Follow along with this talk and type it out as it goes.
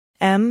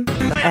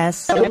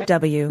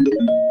MSW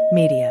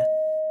Media.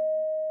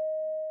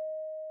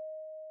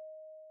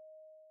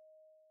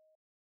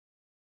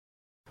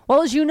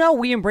 Well, as you know,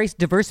 we embrace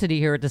diversity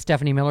here at the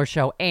Stephanie Miller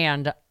Show,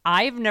 and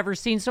I've never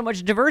seen so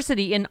much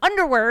diversity in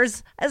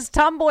underwears as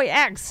Tomboy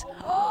X.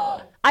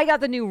 I got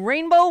the new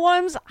rainbow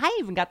ones. I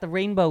even got the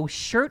rainbow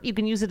shirt. You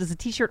can use it as a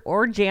t-shirt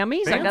or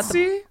jammies. Fancy? I got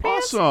the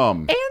pants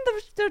Awesome. and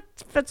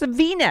it's a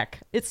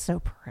V-neck. It's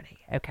so pretty.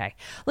 Okay.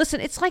 Listen,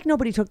 it's like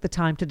nobody took the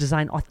time to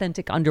design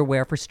authentic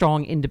underwear for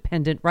strong,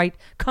 independent, right?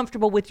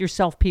 Comfortable with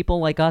yourself people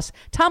like us.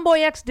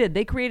 Tomboy X did.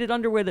 They created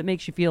underwear that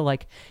makes you feel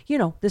like, you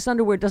know, this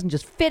underwear doesn't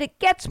just fit, it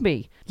gets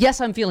me.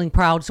 Yes, I'm feeling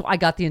proud, so I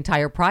got the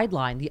entire Pride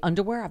line. The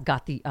underwear, I've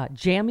got the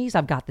jammies,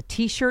 I've got the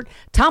t-shirt.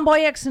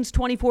 Tomboy X since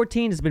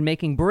 2014 has been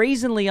making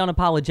brazenly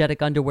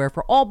unapologetic underwear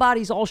for all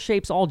bodies, all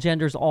shapes, all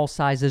genders, all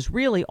sizes.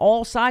 Really,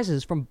 all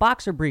sizes, from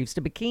boxer briefs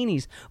to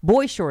bikinis,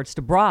 boy shorts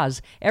to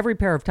bras. Every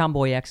pair of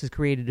Tomboy X is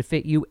created to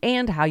fit you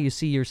and how you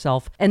see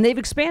yourself. And they've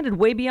expanded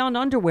way beyond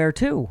underwear,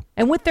 too.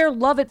 And with their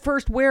love at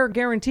first wear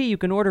guarantee, you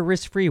can order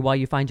risk-free while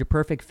you find your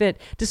perfect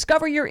fit.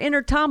 Discover your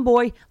inner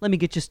tomboy. Let me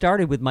get you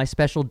started with my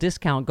special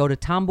discount. Go to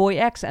Tomboy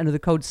X, enter the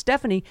code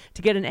Stephanie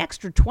to get an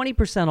extra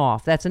 20%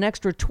 off. That's an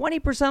extra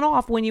 20%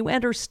 off when you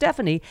enter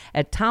Stephanie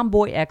at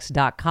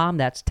tomboyx.com.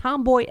 That's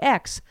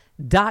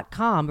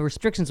tomboyx.com.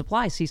 Restrictions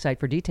apply. See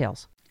site for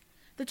details.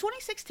 The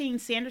 2016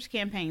 Sanders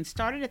campaign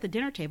started at the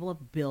dinner table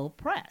of Bill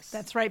Press.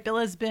 That's right. Bill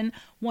has been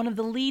one of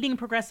the leading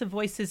progressive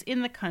voices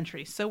in the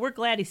country, so we're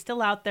glad he's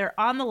still out there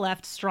on the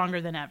left, stronger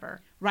than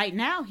ever. Right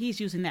now, he's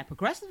using that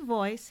progressive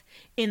voice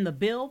in the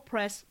Bill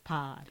Press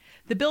Pod.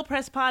 The Bill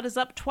Press Pod is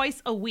up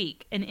twice a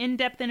week, an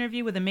in-depth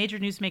interview with a major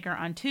newsmaker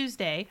on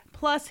Tuesday,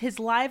 plus his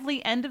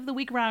lively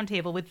end-of-the-week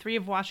roundtable with three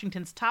of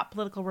Washington's top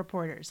political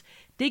reporters,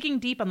 digging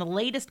deep on the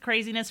latest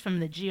craziness from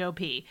the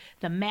GOP,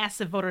 the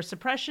massive voter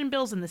suppression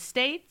bills in the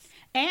states,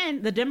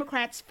 and the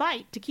Democrats'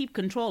 fight to keep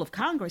control of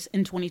Congress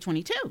in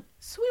 2022.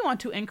 So we want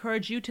to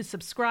encourage you to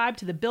subscribe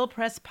to the Bill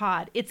Press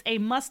Pod. It's a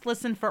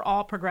must-listen for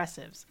all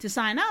progressives. To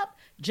sign up,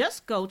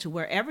 just go to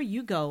wherever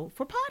you go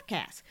for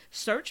podcasts.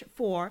 Search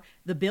for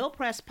the Bill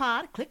Press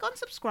Pod, click on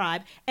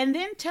subscribe, and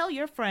then tell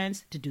your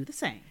friends to do the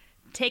same.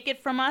 Take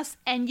it from us,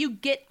 and you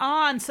get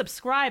on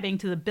subscribing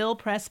to the Bill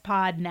Press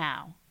Pod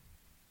now.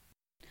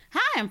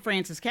 Hi, I'm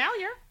Frances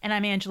Callier. And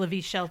I'm Angela V.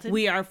 Shelton.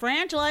 We are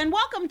Frangela, and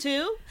welcome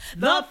to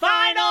The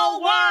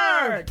Final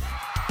Word.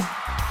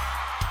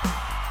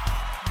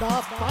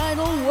 The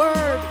Final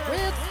Word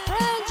with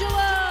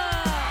Frangela.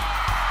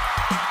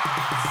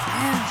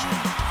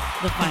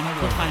 The final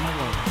word. The final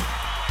word.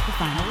 The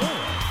final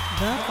word.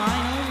 The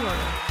final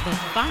word. The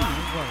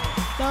final word.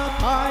 The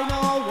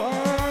Final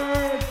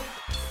Word.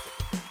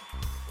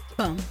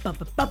 Bum, bum,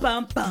 bum, bum,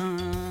 bum,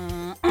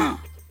 bum.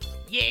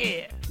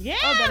 Yeah. Yeah.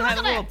 Oh, that had a look at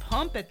little that.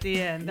 pump at the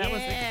end. That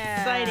was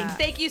Yeah. exciting.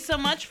 Thank you so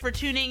much for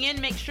tuning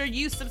in. Make sure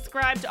you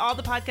subscribe to all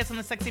the podcasts on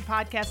the Sexy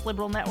Podcast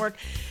Liberal Network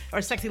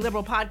or Sexy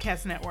Liberal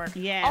Podcast Network.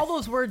 Yes. All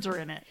those words are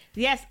in it.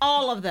 Yes,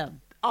 all of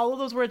them. All of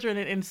those words are in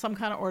it in some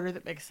kind of order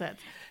that makes sense.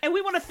 And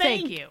we want to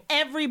thank you.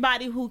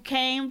 everybody who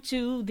came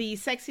to the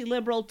Sexy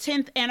Liberal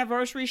 10th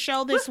anniversary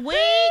show this week.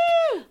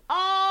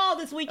 Oh,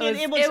 this weekend.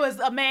 It was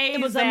amazing.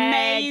 It was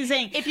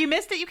amazing. If you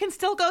missed it, you can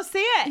still go see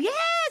it.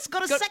 Yes, go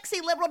to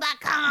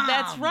sexyliberal.com.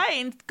 That's right.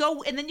 And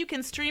go, and then you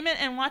can stream it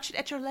and watch it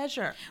at your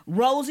leisure.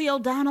 Rosie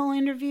O'Donnell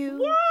interview.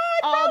 What?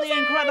 All Rosie? the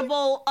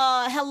incredible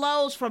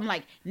hellos from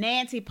like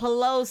Nancy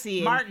Pelosi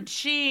and, Martin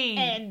Sheen.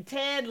 and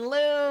Ted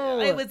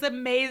Lieu. It was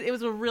amazing. It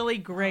was a really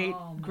great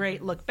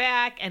look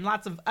back and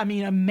lots of,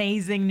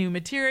 amazing new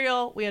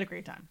material. We had a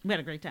great time. We had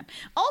a great time.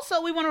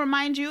 Also, we want to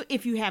remind you,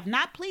 if you have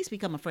not, please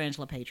become a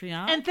Frangela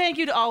Patreon. And thank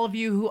you to all of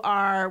you who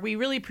are. We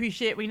really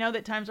appreciate it. We know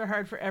that times are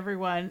hard for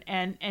everyone.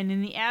 And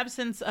in the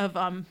absence of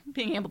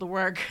being able to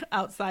work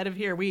outside of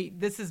here,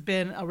 this has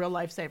been a real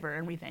lifesaver,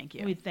 and we thank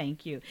you. We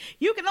thank you.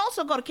 You can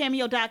also go to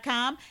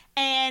Cameo.com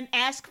and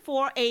ask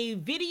for a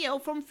video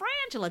from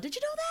Frangela. Did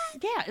you know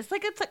that? Yeah,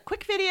 it's a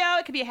quick video.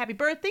 It could be a happy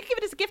birthday. You can give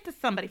it as a gift to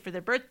somebody for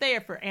their birthday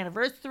or for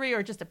anniversary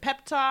or just a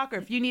pep talk, or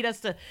if you need us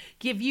to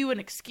give you an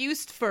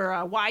excuse for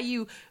why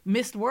you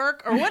missed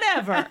work or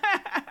whatever.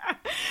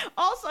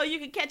 Also, you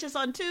can catch us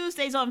on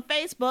Tuesdays on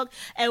Facebook,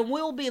 and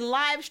we'll be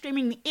live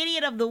streaming the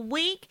Idiot of the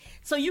Week.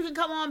 So you can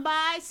come on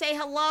by, say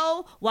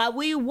hello while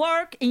we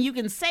work, and you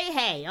can say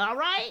hey, all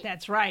right?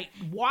 That's right.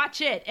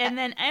 Watch it. And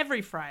then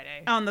every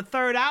Friday On the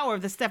third hour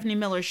of the Stephanie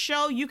Miller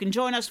Show, you can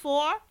join us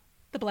for...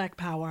 the Black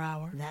Power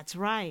Hour. That's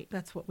right.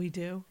 That's what we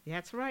do.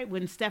 That's right.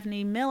 When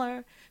Stephanie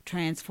Miller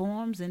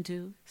transforms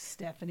into...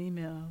 Stephanie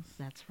Mills.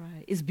 That's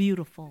right. It's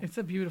beautiful. It's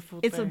a beautiful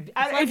It's thing.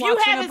 if you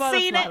watching a haven't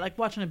seen butterfly, it... like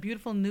watching a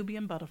beautiful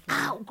Nubian butterfly.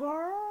 Oh,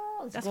 girl.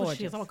 It's That's gorgeous. what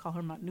she is. I would call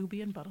her my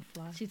Nubian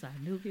butterfly. She's a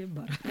Nubian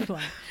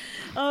butterfly.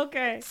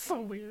 Okay. So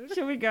weird.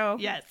 Should we go?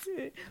 Yes.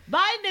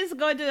 Biden is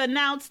going to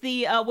announce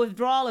the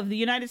withdrawal of the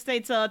United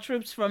States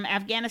troops from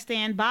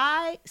Afghanistan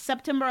by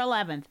September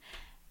 11th.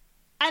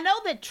 I know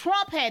that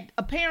Trump had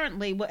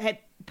apparently had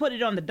put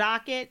it on the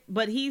docket,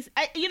 but he's,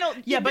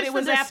 Yeah, but this it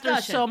was is a after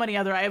discussion. so many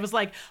other. It was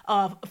like,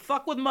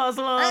 fuck with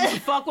Muslims,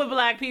 fuck with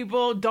black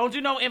people, don't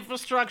do no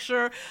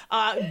infrastructure,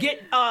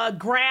 get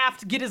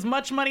graft, get as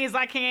much money as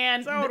I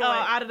can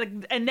out of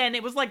the. And then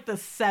it was like the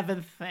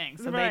seventh thing,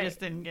 so Right. they just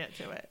didn't get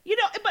to it.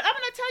 But I'm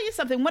going to tell you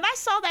something. When I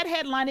saw that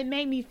headline, it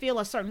made me feel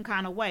a certain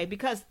kind of way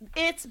because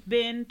it's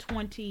been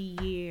 20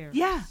 years.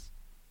 Yeah.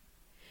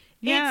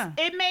 Yeah.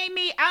 It made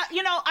me,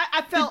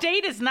 I The felt.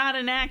 date is not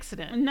an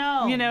accident.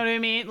 No. You know what I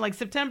mean? Like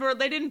they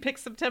didn't pick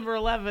September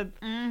 11th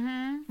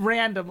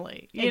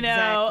randomly. You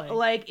know, Exactly.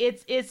 like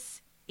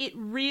it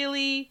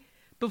really,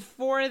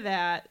 before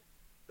that,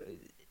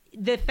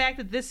 the fact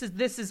that this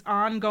is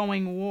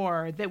ongoing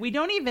war that we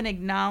don't even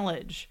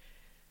acknowledge,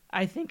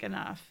 I think,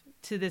 enough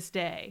to this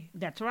day.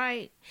 That's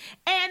right.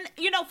 And,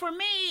 for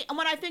me,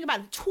 when I think about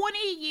it,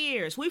 20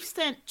 years, we've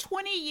spent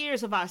 20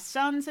 years of our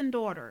sons and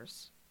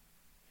daughters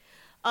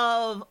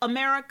of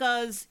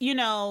America's,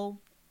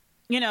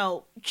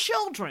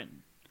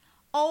 children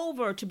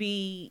over to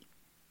be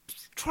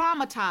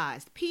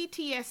traumatized,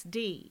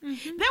 PTSD.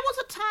 There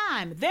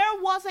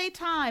was a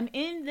time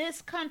in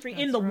this country,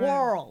 in the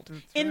world,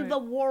 the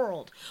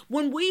world,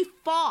 when we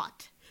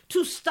fought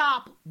to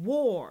stop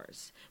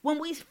wars, when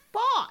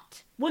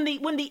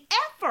the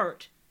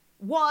effort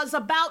was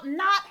about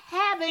not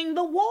having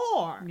the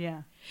war.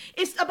 Yeah.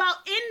 It's about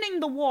ending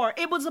the war.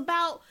 It was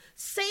about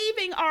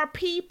saving our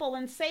people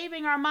and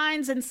saving our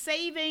minds and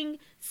saving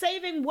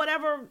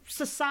whatever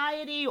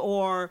society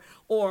or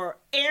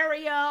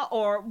area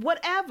or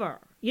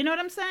whatever. You know what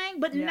I'm saying?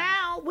 But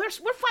now we're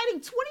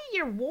fighting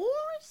 20-year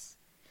wars?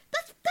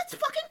 That's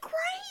fucking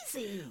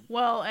crazy.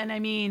 Well, and I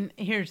mean,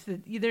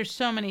 there's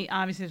so many,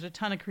 obviously there's a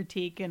ton of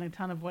critique and a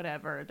ton of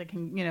whatever that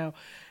can,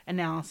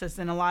 analysis,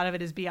 and a lot of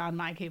it is beyond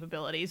my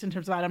capabilities in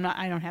terms of I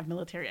don't have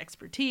military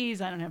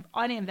expertise. I don't have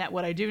any of that.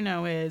 What I do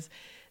know is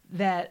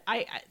that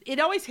it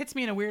always hits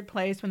me in a weird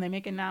place when they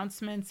make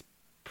announcements,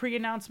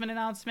 pre-announcement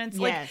announcements.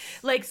 Yes.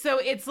 So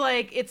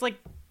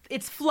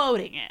it's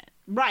floating it.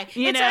 Right.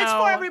 You It's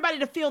know, for everybody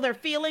to feel their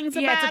feelings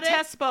Yeah, about it's a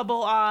test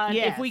bubble on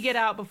Yes. if we get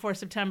out before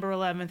September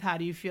 11th, how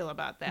do you feel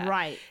about that?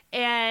 Right.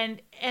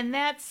 And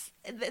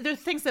there's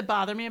things that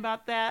bother me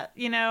about that,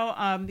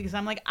 because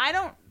I'm like, I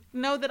don't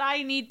know that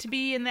I need to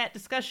be in that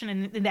discussion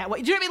in that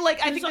way. Do you know what I mean?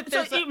 Like, I think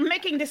that there's you're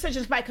making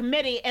decisions by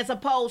committee as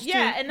opposed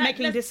to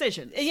making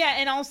decisions. Yeah,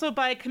 and also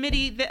by a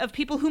committee of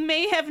people who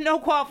may have no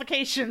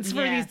qualifications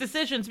for these Yes.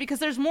 decisions, because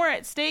there's more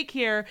at stake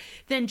here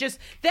than just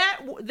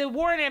that. The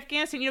war in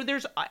Afghanistan,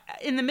 there's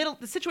the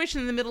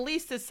situation in the Middle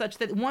East is such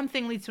that one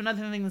thing leads to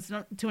another thing leads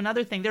to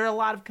another thing. There are a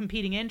lot of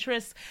competing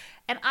interests.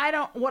 And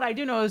what I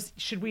do know is,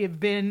 should we have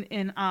been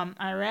in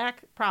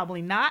Iraq?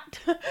 Probably not.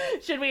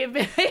 Should we have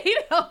been,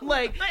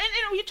 like...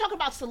 And you talk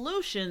about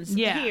solutions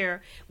Yeah.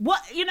 here. We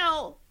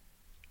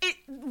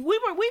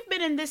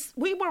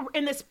were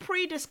in this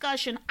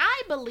pre-discussion,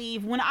 I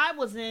believe, when I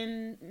was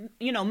in,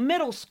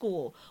 middle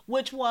school,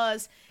 which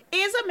was,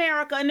 is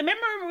America, and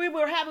remember we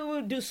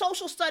would do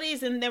social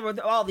studies and there were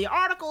all the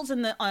articles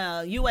in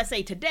the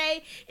USA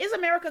Today, is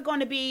America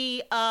going to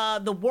be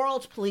the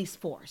world's police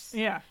force?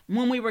 Yeah.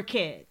 When we were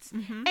kids.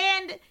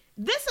 And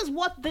this is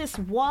what this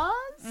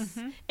was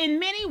in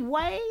many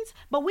ways,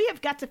 but we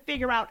have got to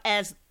figure out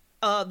as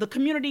the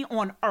community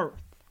on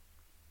Earth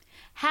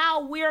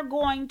how we're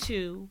going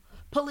to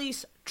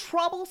police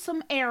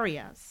troublesome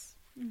areas,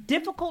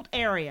 difficult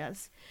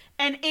areas,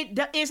 and it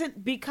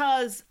isn't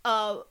because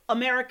of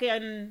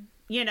American,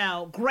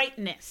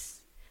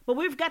 greatness. But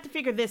we've got to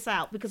figure this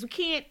out because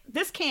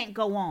this can't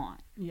go on.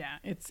 Yeah,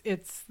 it's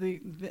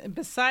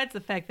besides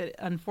the fact that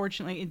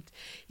unfortunately,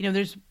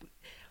 there's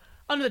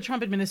under the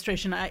Trump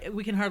administration,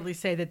 we can hardly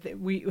say that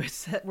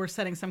we're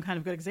setting some kind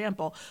of good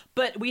example,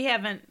 but we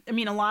haven't. I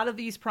mean, a lot of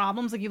these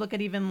problems, like you look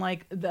at even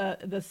like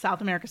the South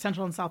America,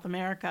 Central and South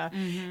America,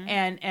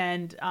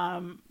 and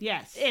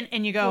Yes.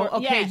 and you go,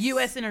 okay, yes.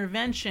 U.S.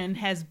 intervention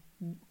has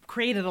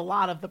created a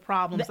lot of the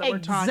problems that we're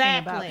talking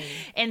about. Exactly.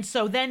 And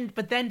so then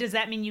does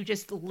that mean you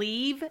just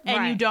leave and you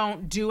Right.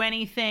 don't do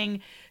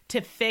anything to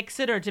fix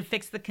it or to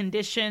fix the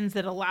conditions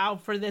that allow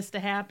for this to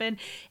happen?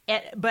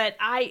 But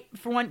I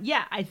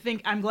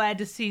think I'm glad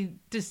to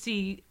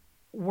see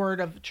word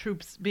of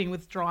troops being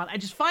withdrawn. I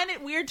just find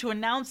it weird to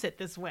announce it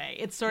this way.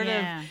 It's sort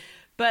of,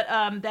 but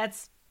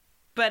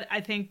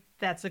I think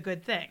that's a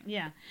good thing.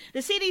 Yeah.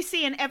 The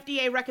CDC and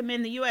FDA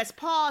recommend the U.S.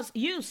 pause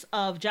use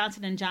of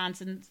Johnson &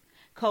 Johnson's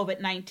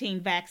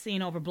COVID-19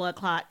 vaccine over blood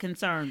clot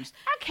concerns.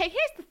 Okay,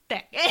 here's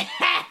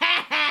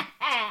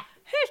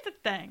the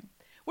thing.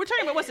 We're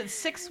talking about,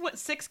 six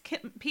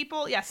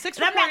people? Yeah, six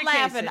And I'm not reported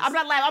laughing. cases. I'm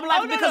not laughing. I'm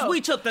laughing because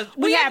we took the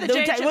we have have the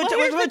the J&J. we Well,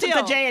 here's the took the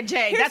deal.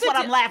 J&J. Here's That's the what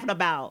I'm deal. laughing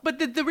about. But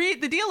the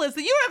deal is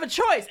that you have a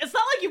choice. It's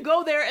not like you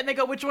go there and they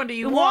go, which one do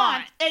you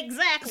want?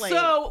 Exactly.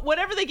 So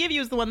whatever they give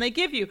you is the one they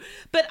give you.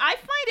 But I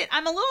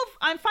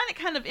find it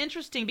kind of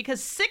interesting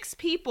because 6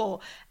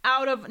 people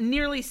out of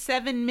nearly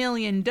 7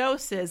 million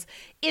doses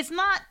is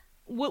not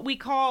what we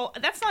call,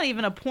 that's not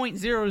even a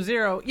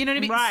 .00. You know what I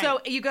mean? Right. So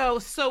you go,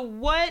 so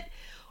what?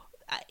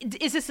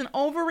 is this an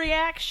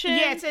overreaction?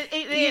 Yes, it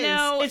is.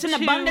 It's an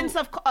abundance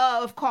of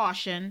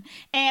caution,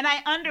 and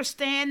I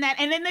understand that.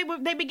 And then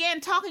they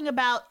began talking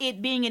about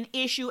it being an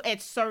issue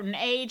at certain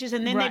ages,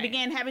 and then they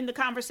began having the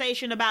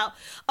conversation about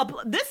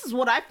this is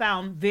what I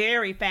found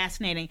very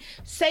fascinating: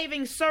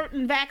 saving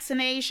certain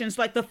vaccinations,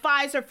 like the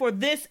Pfizer for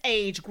this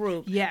age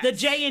group, the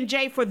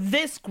J&J for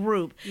this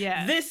group,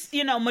 this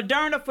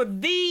Moderna for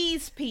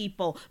these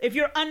people. If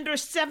you're under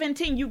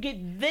 17, you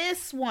get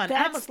this one.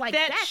 I was like,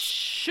 that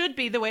should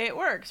be the way it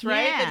works,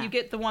 right? Yeah. That you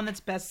get the one that's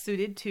best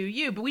suited to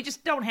you, but we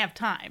just don't have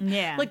time.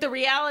 Yeah. Like the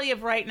reality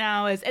of right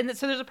now is, and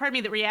so there's a part of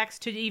me that reacts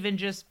to even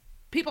just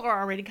people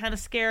are already kind of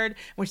scared.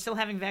 We're still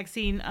having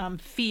vaccine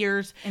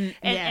fears,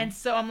 and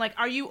so I'm like,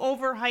 are you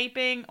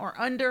overhyping or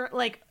under?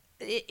 Like,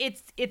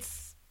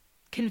 it's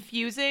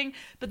confusing.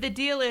 But the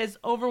deal is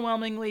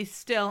overwhelmingly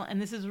still,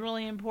 and this is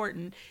really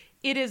important.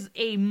 It is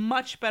a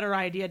much better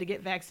idea to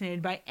get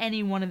vaccinated by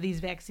any one of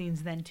these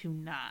vaccines than to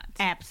not.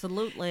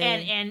 Absolutely.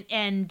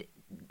 And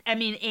I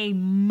mean, a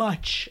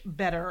much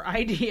better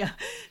idea.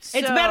 It's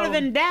better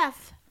than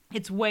death.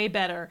 It's way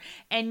better.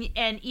 And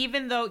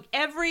even though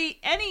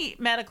any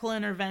medical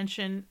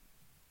intervention,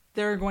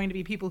 there are going to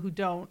be people who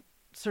don't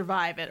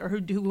survive it or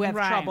who have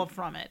trouble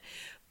from it.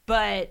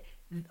 But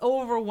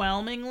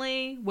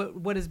overwhelmingly,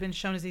 what has been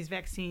shown is these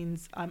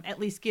vaccines at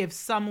least give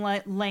some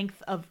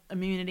length of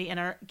immunity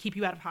and keep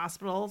you out of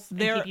hospitals and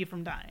keep you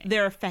from dying.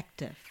 They're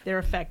effective.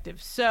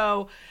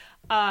 So,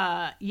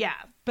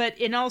 but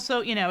and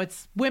also,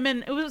 it's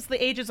women. It was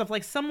the ages of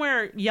like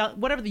somewhere young,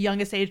 whatever the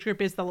youngest age group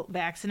is to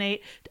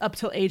vaccinate, up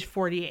till age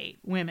 48.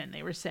 Women,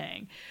 they were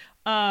saying.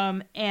 The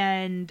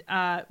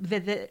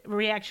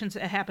reactions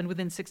happened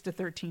within 6 to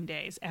 13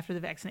 days after the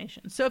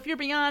vaccination. So if you're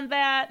beyond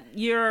that,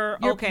 you're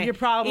okay. You're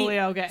probably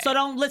okay. So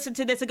don't listen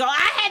to this and go,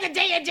 I had the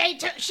J&J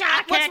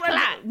shot. What's wrong?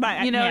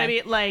 Right, you know what I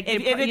mean? Like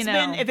if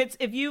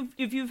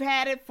you've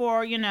had it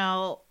for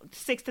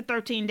 6 to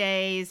 13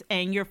 days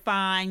and you're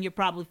fine, you're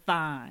probably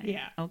fine.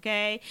 Yeah.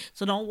 Okay.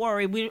 So don't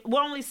worry. We're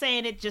only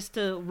saying it just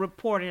to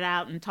report it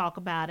out and talk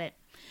about it.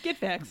 Get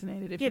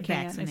vaccinated if you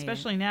can.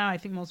 Especially now, I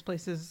think most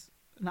places.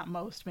 Not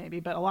most, maybe,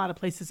 but a lot of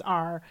places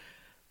are.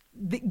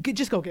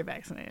 Just go get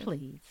vaccinated.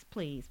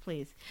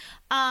 Please.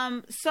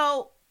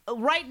 So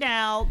right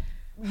now,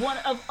 one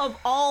of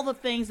all the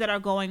things that are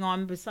going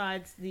on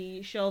besides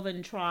the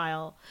Chauvin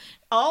trial,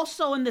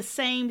 also in the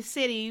same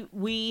city,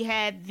 we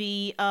had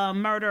the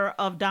murder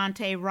of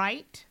Daunte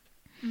Wright.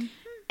 Mm-hmm.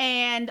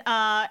 And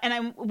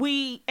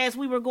as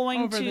we were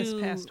going over this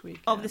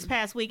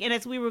past week, and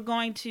as we were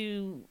going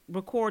to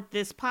record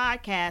this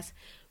podcast,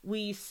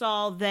 we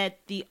saw that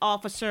the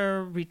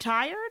officer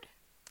retired.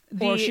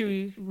 Or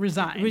she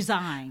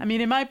resigned. I mean,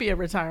 it might be a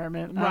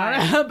retirement,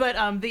 right?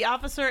 But the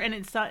officer, and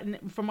it's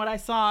from what I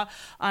saw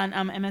on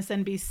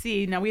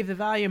MSNBC. Now we have the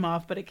volume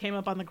off, but it came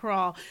up on the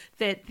crawl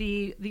that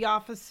the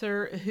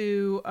officer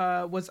who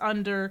was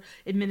under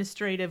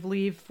administrative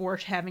leave for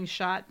having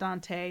shot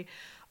Daunte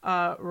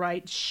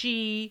Wright,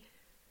 she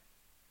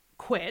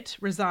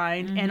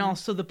resigned, and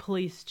also the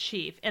police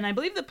chief. And I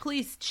believe the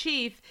police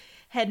chief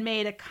had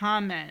made a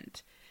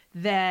comment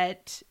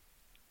that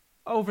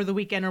over the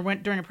weekend or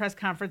went during a press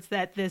conference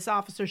that this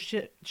officer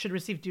should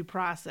receive due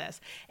process.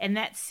 And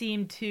that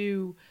seemed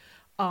to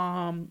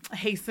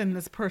hasten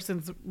this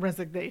person's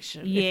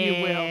resignation, if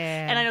you will.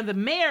 And I know the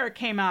mayor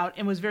came out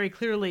and was very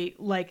clearly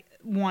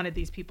wanted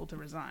these people to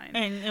resign.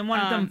 And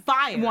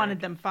wanted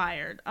them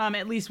fired.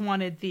 At least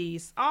wanted the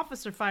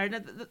officer fired.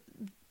 Now,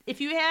 if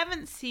you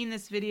haven't seen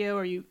this video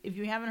or if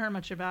you haven't heard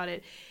much about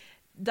it,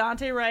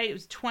 Daunte Wright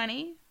was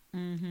 20.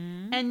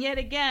 Mm-hmm. And yet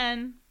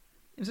again,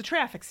 it was a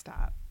traffic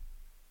stop.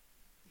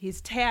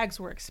 His tags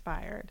were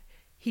expired.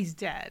 He's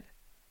dead.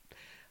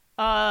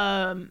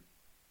 In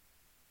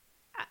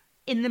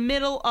the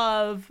middle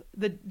of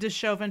the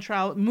Chauvin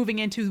trial, moving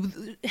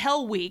into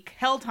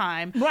hell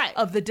time, right,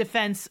 of the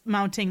defense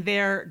mounting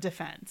their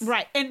defense.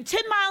 Right. And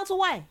 10 miles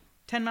away.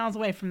 10 miles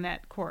away from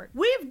that court.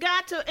 We've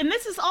got to, and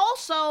this is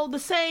also the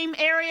same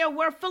area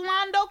where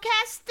Philando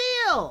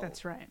Castile.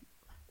 That's right.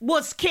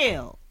 Was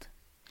killed.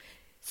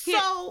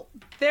 So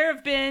there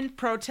have been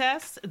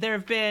protests.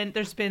 There's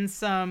been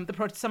some of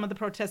the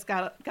protests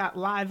got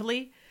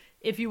lively,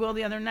 if you will,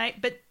 the other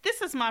night. But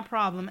this is my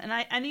problem, and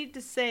I need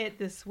to say it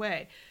this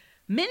way: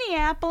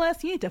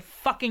 Minneapolis, you need to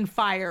fucking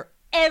fire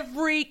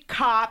every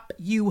cop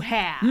you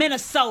have.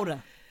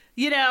 Minnesota,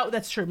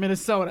 that's true.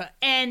 Minnesota,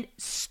 and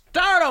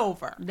start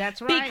over.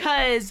 That's right.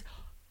 Because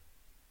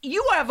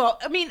you have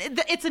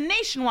it's a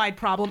nationwide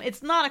problem.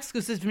 It's not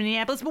exclusive to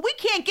Minneapolis, but we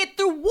can't get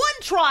through one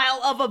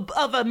trial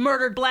of a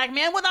murdered black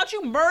man without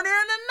you murdering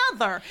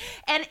another.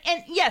 And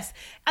yes,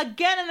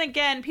 again and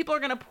again, people are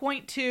going to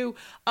point to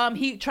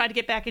he tried to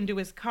get back into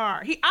his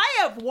car. I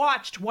have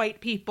watched white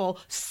people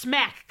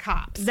smack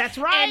cops. That's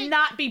right. And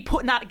not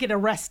get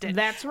arrested.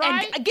 That's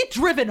right. And get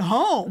driven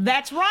home.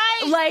 That's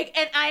right.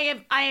 And I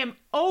am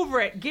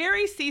over it.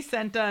 Gary C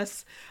sent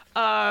us,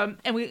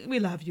 and we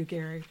love you,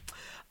 Gary.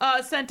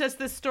 Sent us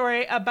this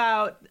story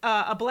about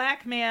a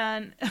black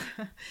man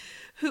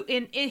who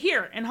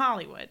here in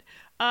Hollywood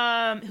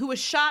who was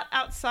shot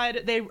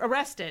outside. They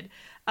arrested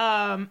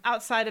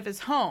outside of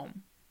his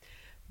home.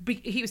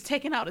 He was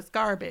taking out his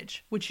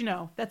garbage, which,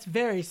 that's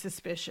very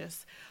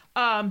suspicious.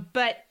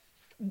 But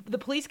the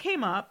police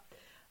came up,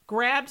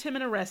 grabbed him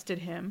and arrested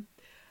him.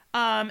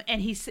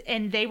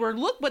 And they were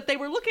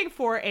looking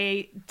for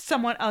a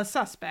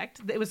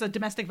suspect. It was a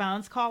domestic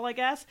violence call, I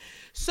guess.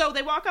 So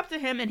they walk up to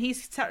him and he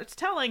starts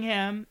telling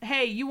him,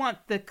 "Hey, you want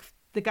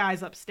the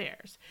guys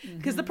upstairs?"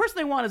 Because the person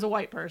they want is a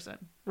white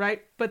person,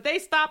 right? But they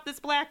stop this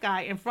black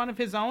guy in front of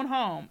his own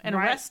home and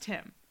arrest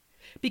him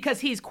because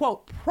he's,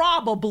 quote,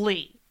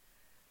 probably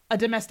a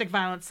domestic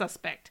violence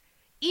suspect,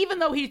 even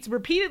though he's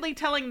repeatedly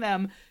telling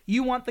them,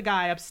 "You want the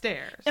guy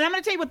upstairs." And I'm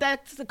going to tell you what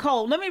that's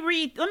called. Let me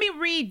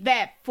read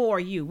that for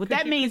you. What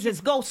that means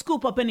is go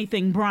scoop up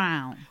anything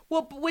brown.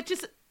 Well, which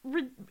is,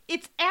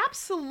 it's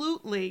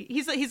absolutely,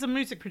 he's a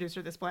music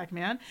producer, this black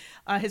man.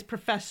 His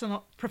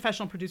professional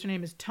producer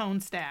name is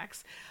Tone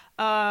Stacks.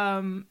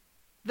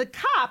 The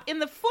cop in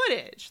the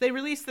footage, they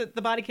released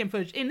the body cam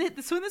footage.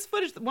 So in this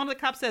footage, one of the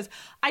cops says,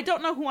 "I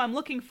don't know who I'm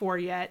looking for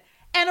yet,"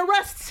 and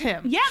arrests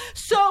him. Yeah.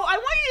 So I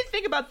want you to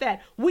think about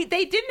that.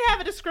 They didn't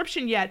have a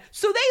description yet,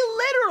 so they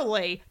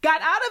literally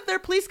got out of their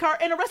police car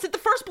and arrested the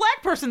first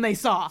black person they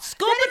saw.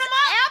 Scooping That is them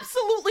up.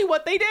 absolutely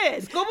what they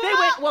did. Scoop 'em They up.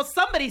 went, "Well,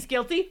 somebody's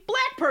guilty,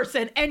 black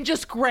person," and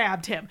just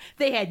grabbed him.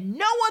 They had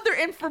no other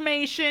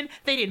information.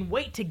 They didn't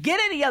wait to get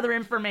any other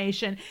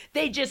information.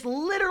 They just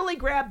literally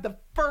grabbed the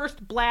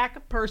first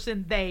black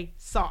person they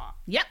saw.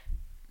 Yep.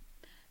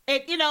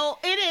 It is.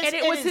 And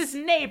it was his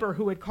neighbor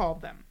who had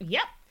called them.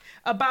 Yep.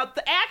 About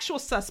the actual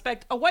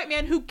suspect, a white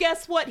man who,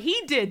 guess what he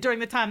did during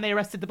the time they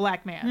arrested the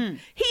black man?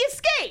 He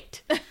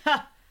escaped.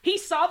 He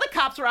saw the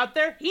cops were out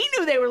there. He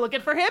knew they were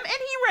looking for him,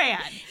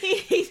 and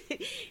he ran.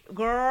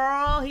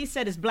 Girl, he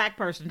said it's black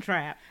person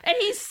trap. And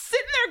he's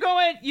sitting there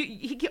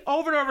going,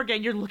 over and over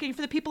again, "You're looking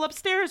for the people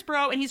upstairs,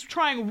 bro." And he's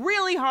trying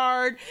really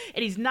hard,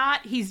 and he's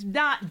not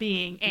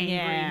being angry.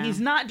 Yeah. He's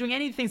not doing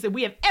any things that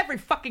we have every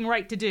fucking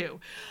right to do.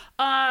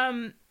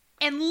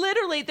 And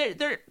literally,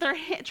 they're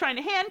trying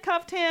to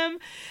handcuff him,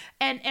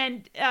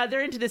 and they're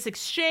into this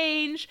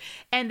exchange,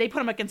 and they put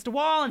him against a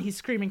wall, and he's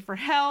screaming for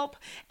help.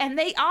 And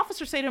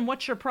officers say to him,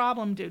 "What's your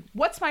problem, dude?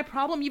 What's my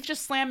problem? You've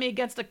just slammed me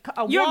against a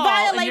You're wall,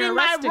 and violating you're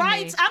my arresting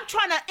rights. me." I'm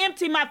trying to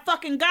empty my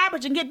fucking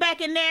garbage and get back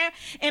in there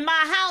in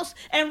my house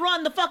and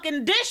run the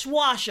fucking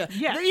dishwasher.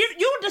 Yes.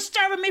 You're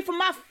disturbing me from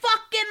my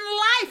fucking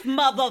life,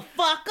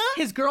 motherfucker.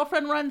 His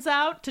girlfriend runs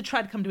out to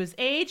try to come to his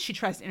aid. She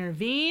tries to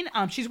intervene.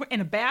 She's in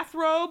a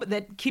bathrobe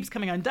that keeps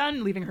coming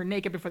undone, leaving her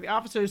naked before the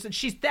officers. And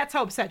that's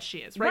how upset she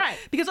is, right?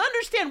 Because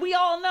understand, we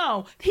all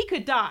know he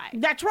could die.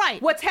 That's right.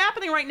 What's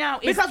happening right now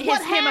is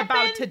him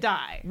about to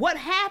die. What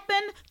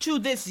happened to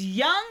this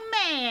young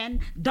man,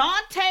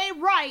 Dante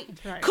Wright,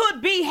 right.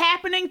 could be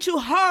happening to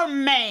her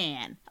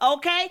man,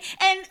 okay?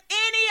 And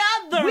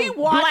any other We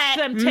watched black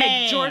them take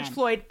man. George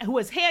Floyd, who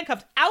was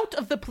handcuffed, out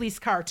of the police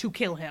car to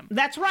kill him.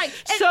 That's right.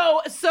 And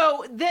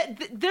So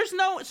there's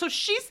no. So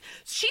she's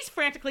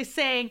frantically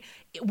saying,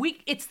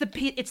 It's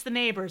the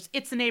neighbors.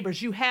 It's the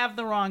neighbors. You have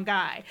the wrong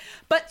guy."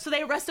 But so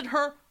they arrested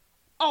her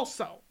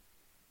also.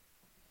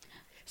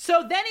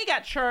 So then he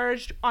got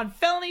charged on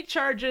felony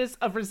charges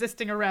of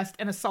resisting arrest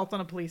and assault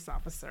on a police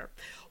officer.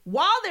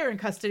 While they're in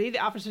custody, the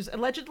officers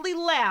allegedly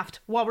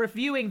laughed while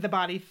reviewing the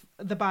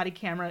body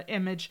camera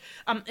images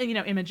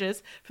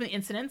from the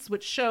incidents,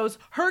 which shows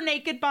her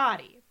naked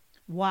body.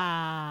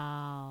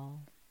 wow.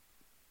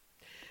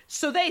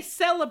 So they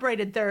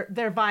celebrated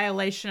their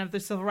violation of the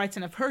civil rights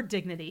and of her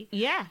dignity.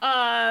 Yeah.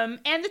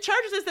 And the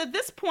charges is at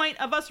this point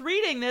of us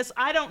reading this,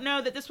 I don't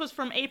know that this was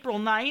from April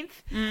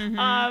 9th.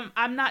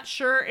 I'm not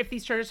sure if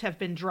these charges have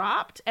been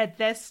dropped at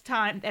this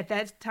time. At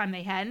that time,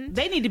 they hadn't.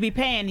 They need to be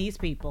paying these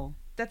people.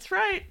 That's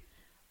right.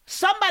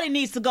 Somebody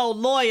needs to go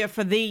lawyer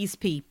for these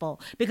people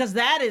because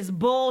that is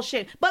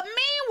bullshit. But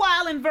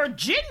meanwhile, in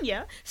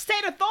Virginia,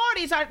 state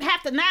authorities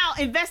have to now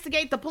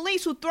investigate the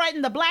police who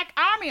threatened the black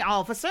army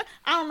officer.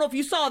 I don't know if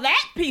you saw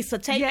that piece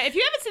of tape. Yeah, if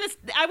you haven't seen this,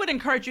 I would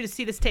encourage you to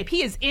see this tape.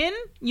 He is in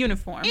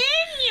uniform. He's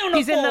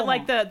He's in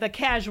the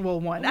casual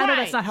one. I know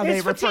that's not how they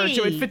It's refer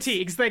to it.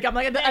 fatigues. Fatigues.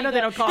 I know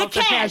they don't call The it the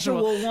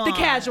casual casual The one.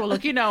 casual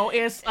look.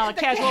 Is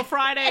casual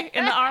Friday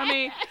in the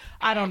army.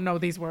 I don't know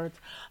these words.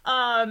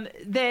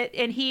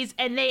 They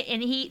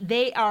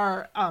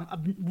are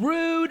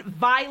rude,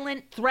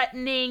 violent,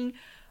 threatening,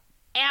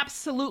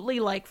 absolutely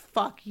like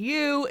fuck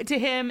you to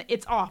him.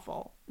 It's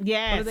awful.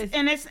 Yes,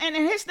 and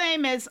his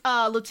name is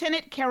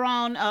Lieutenant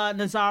Caron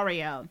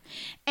Nazario.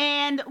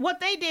 And what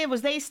they did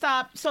was they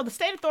stopped. So the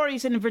state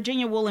authorities in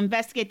Virginia will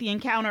investigate the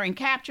encounter and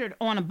captured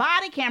on a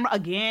body camera.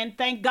 Again,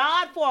 thank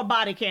God for a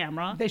body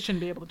camera. They shouldn't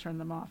be able to turn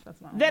them off.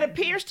 That's not That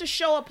appears to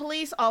show a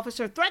police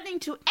officer threatening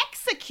to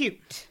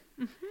execute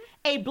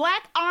a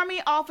black army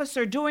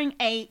officer during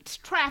a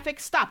traffic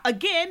stop.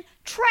 Again,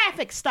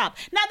 traffic stop.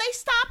 Now they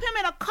stop him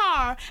in a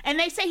car and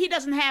they say he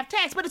doesn't have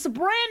tags, but it's a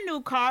brand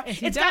new car.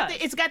 He It's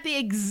does. got the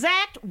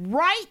exact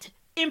right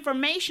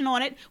information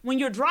on it when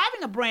you're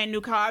driving a brand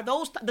new car.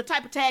 The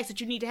type of tags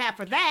that you need to have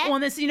for that. Well,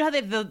 and this, you know how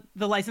they have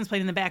the license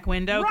plate in the back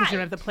window because you don't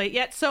Right. have the plate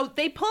yet. So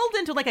they pulled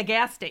into like a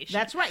gas station.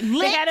 That's right. They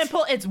Lit. had it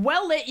pull. It's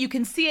well lit. You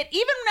can see it.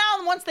 Even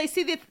now, once they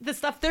see the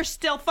stuff, they're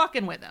still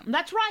fucking with him.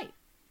 That's right.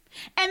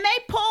 And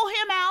they pull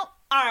him out,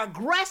 are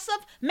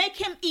aggressive, make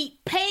him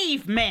eat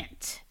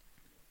pavement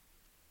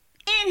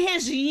in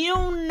his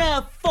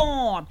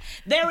uniform.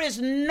 There is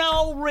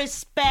no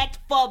respect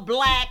for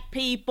black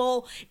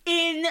people.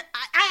 I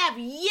have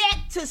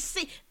yet to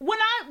see when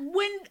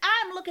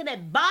I'm looking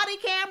at body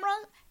camera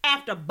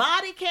after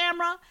body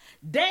camera,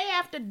 day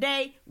after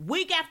day,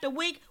 week after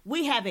week,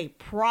 we have a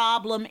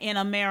problem in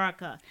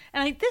America.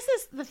 And this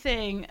is the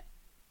thing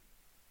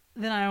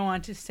that I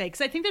want to say,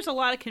 because I think there's a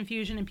lot of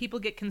confusion and people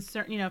get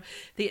concerned,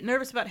 they get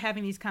nervous about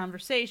having these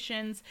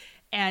conversations,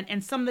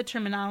 and some of the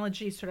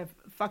terminology sort of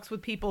fucks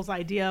with people's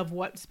idea of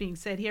what's being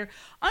said here.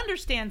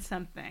 Understand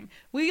something.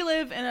 We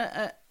live in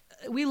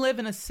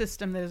a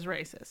system that is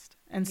racist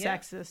and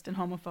sexist and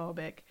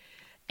homophobic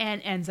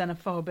and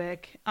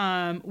xenophobic.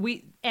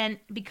 And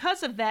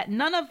because of that,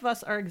 none of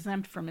us are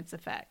exempt from its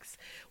effects.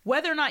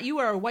 Whether or not you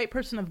are a white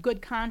person of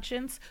good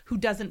conscience who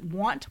doesn't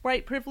want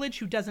white privilege,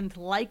 who doesn't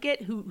like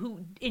it,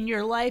 who in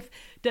your life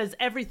does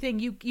everything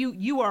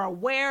you are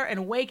aware and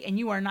awake and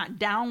you are not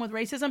down with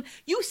racism,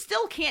 you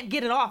still can't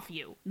get it off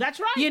you. That's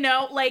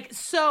right.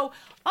 So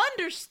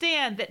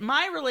understand that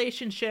our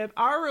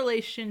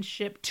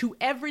relationship to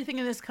everything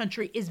in this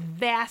country is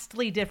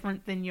vastly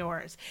different than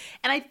yours.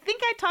 And I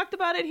think I talked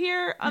about it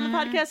here on the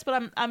podcast, but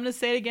I'm going to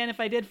say it again. If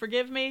I did,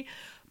 forgive me.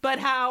 But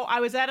how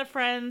I was at a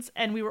friend's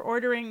and we were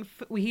ordering,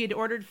 he had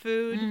ordered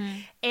food,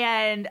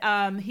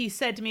 and he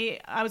said to me,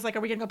 I was like,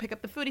 are we going to go pick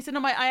up the food? He said,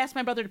 no, I asked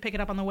my brother to pick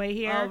it up on the way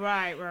here. Oh,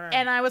 right.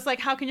 And I was like,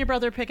 how can your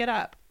brother pick it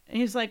up? And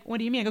he's like, what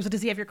do you mean? I go, so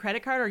does he have your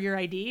credit card or your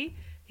ID?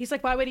 He's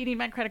like, why would he need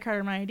my credit card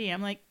or my ID?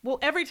 I'm like, well,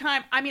 every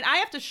time, I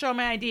have to show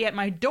my ID at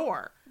my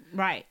door.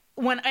 Right.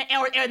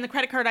 And the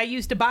credit card I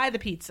used to buy the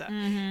pizza.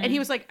 And he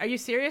was like, are you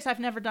serious? I've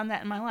never done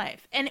that in my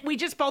life. And we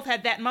just both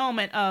had that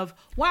moment of,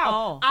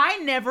 wow,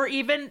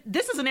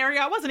 this is an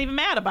area I wasn't even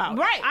mad about.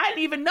 Right. I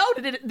didn't even know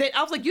that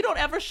I was like, you don't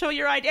ever show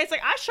your ID. It's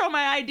like, I show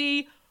my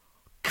ID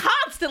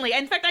constantly.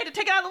 In fact, I had to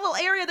take it out of the little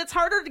area that's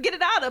harder to get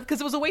it out of because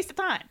it was a waste of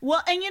time.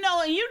 Well, and you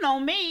know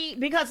me,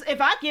 because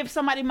if I give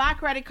somebody my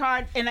credit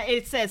card and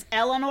it says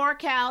Eleanor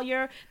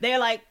Callier, they're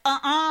like,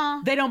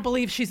 They don't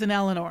believe she's an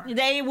Eleanor.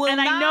 They will and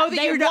not. I know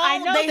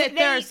that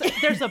They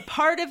there's a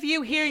part of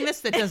you hearing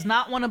this that does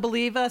not want to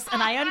believe us,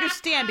 and I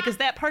understand because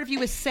that part of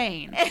you is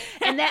sane.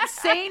 And that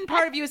sane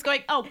part of you is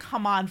going, oh,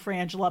 come on,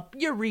 Frangela,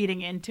 you're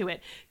reading into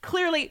it.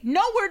 Clearly,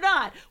 no, we're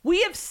not.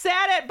 We have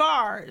sat at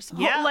bars,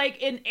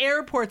 like in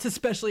airports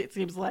especially, it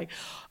seems like,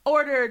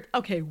 ordered,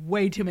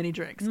 way too many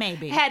drinks.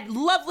 Maybe. Had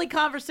lovely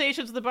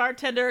conversations with the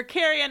bartender,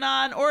 carrying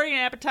on, ordering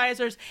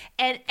appetizers,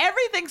 and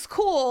everything's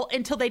cool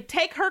until they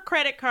take her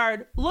credit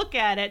card, look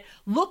at it,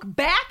 look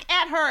back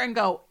at her and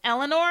go,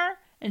 Eleanor?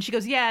 And she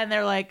goes, yeah. And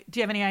they're like,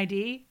 do you have any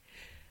ID?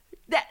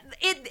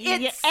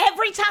 It's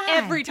every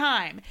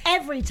time.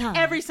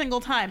 Every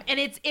single time. And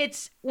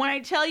it's when I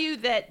tell you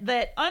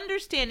that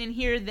understand and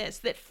hear this,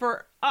 that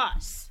for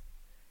us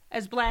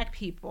as black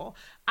people,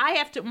 I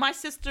have to, my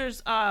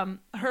sister's,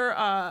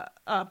 her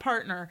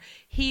partner,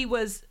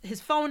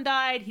 his phone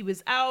died. He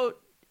was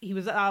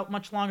out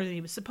much longer than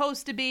he was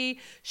supposed to be.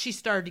 She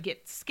started to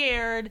get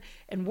scared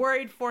and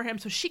worried for him.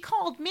 So she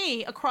called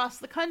me across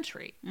the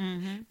country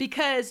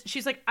because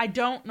she's like, I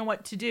don't know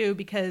what to do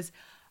because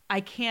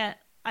I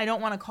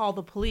don't want to call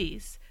the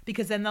police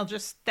because then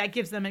that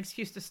gives them an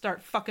excuse to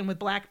start fucking with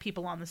black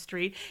people on the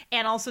street.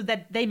 And also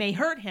that they may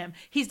hurt him.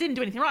 He didn't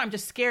do anything wrong. I'm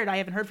just scared. I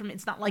haven't heard from him.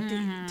 It's not like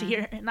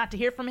not to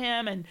hear from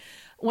him and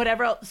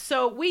whatever else.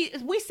 So we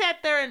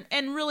sat there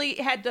and really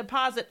had to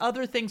posit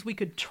other things we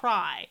could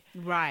try.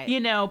 Right.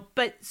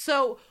 But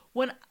so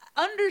when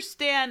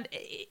understand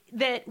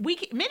that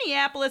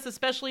Minneapolis,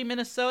 especially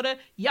Minnesota,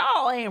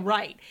 y'all ain't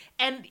right.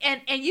 And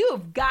you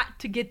have got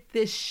to get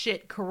this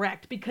shit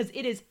correct because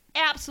it is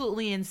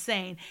absolutely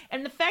insane.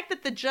 And the fact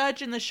that the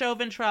judge in the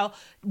Chauvin trial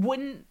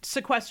wouldn't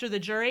sequester the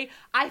jury,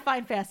 I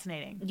find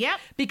fascinating. Yep.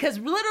 Because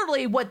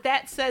literally what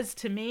that says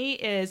to me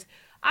is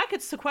I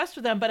could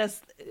sequester them, but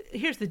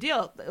here's the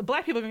deal.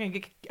 Black people are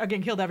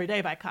getting killed every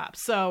day by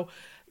cops. So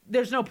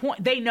there's no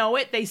point. They know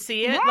it. They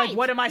see it. Right. Like,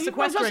 what am I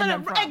sequestering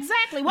them from?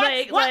 Exactly.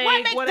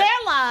 Why make their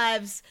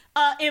lives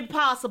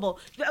impossible?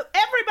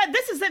 Everybody,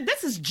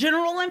 this is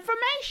general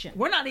information.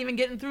 We're not even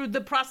getting through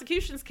the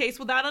prosecution's case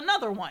without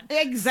another one.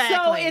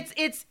 Exactly.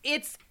 So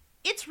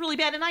it's really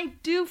bad. And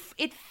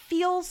it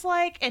feels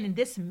like, and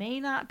this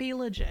may not be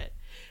legit,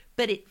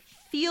 but it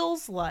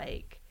feels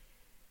like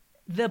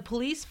the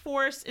police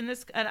force in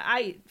this, and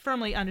I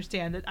firmly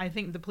understand that I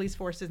think the police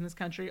forces in this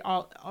country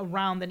all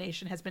around the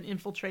nation has been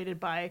infiltrated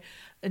by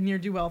a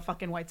ne'er-do-well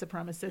fucking white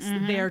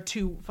supremacists there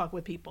to fuck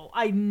with people.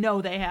 I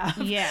know they have.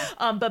 Yeah.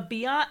 But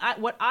beyond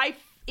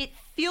it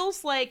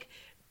feels like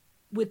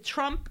with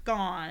Trump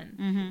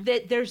gone,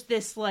 that there's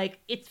this like,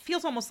 it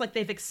feels almost like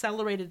they've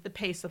accelerated the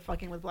pace of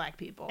fucking with black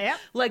people. Yep.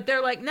 Like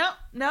they're like, no,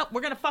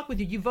 we're gonna fuck with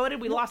you. You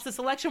voted, we lost this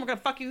election. We're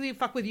gonna fuck you,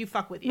 fuck with you,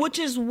 fuck with you. Which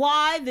is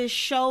why this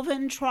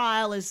Chauvin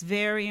trial is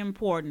very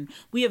important.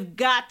 We have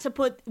got to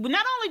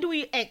not only do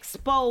we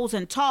expose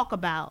and talk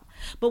about,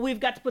 but we've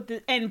got to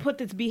put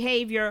this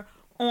behavior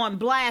on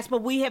blast,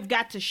 but we have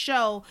got to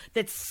show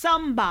that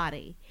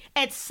somebody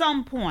at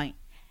some point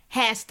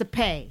has to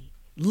pay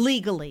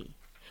legally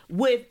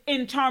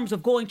in terms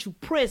of going to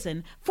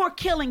prison for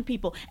killing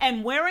people.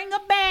 And wearing a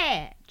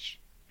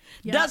badge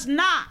does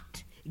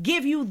not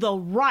give you the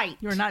right.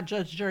 You're not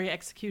judge, jury,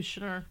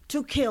 executioner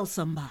to kill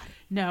somebody.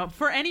 No,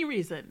 for any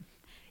reason.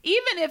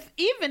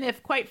 Even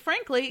if, quite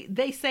frankly,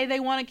 they say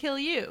they want to kill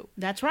you.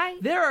 That's right.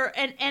 There are,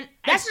 and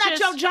that's not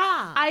your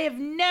job. I have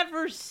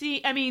never seen,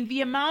 I mean,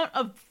 the amount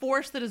of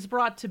force that is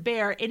brought to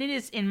bear, and it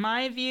is, in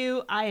my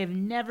view, I have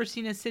never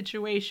seen a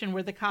situation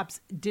where the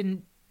cops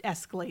didn't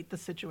escalate the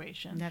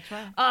situation. That's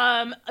right.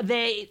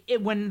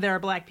 When there are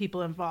black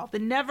people involved,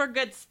 it never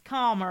gets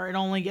calmer. It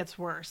only gets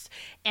worse.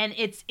 And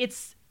it's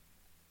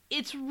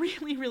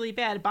really, really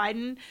bad.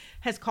 Biden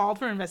has called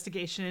for an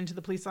investigation into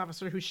the police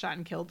officer who shot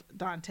and killed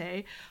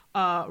Dante,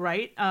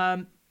 right?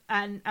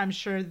 And I'm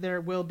sure there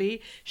will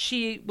be.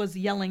 She was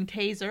yelling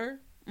taser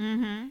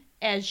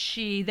as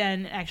she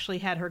then actually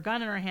had her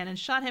gun in her hand and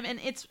shot him. And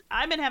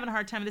I've been having a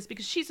hard time with this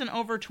because she's an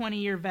over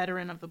 20-year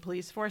veteran of the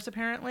police force,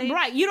 apparently.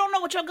 Right. You don't know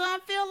what your gun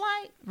feel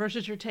like?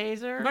 Versus your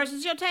taser. And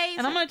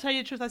I'm going to tell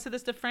you the truth. I said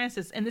this to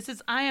Francis, and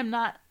am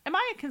I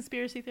a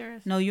conspiracy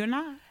theorist? No, you're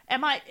not.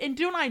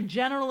 Don't I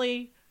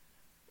generally,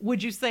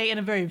 would you say in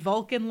a very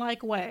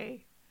Vulcan-like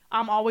way,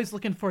 I'm always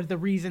looking for the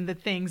reason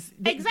that things...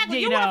 Exactly.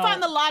 You want to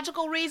find the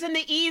logical reason,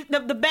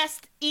 the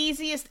best,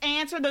 easiest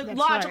answer, the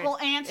logical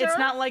answer. It's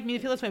not like me to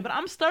feel this way, but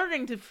I'm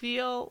starting to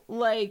feel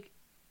like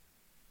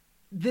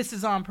this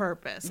is on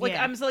purpose. Like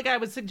I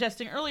was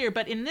suggesting earlier,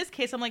 but in this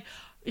case, I'm like,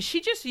 is she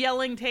just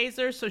yelling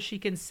taser so she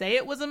can say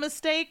it was a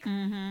mistake?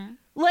 Mm-hmm.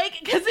 Like,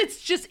 because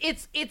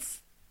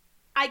it's...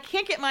 I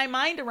can't get my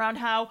mind around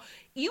how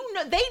they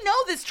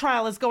know this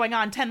trial is going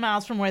on 10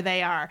 miles from where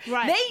they are.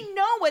 Right. They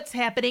know what's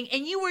happening,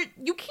 and you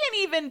can't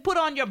even put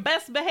on your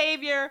best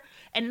behavior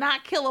and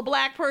not kill a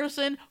black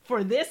person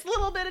for this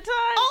little bit of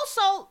time.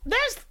 Also,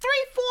 there's 3,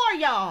 4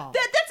 y'all.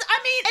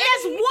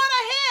 There's one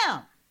of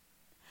him.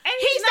 And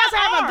he doesn't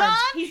have a gun.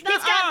 He's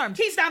not armed.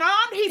 He's not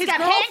armed. His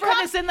got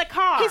handcuffs. Is in the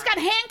car. He's got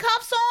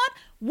handcuffs on.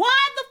 Why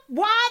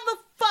the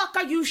fuck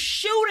are you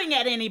shooting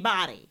at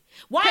anybody?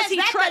 Why is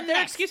that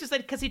their excuse is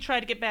that because he tried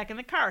to get back in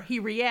the car. He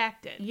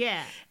reacted.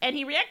 Yeah. And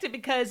he reacted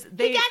because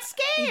he got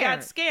scared. He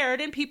got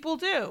scared, and people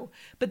do.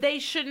 But they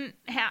shouldn't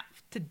have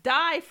to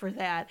die for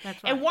that.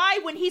 That's right. And why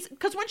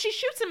because when she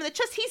shoots him in the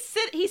chest, he's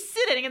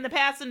sitting in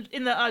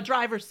the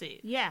driver's seat.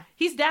 Yeah.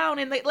 He's down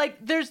in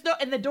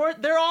the door,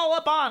 they're all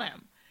up on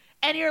him.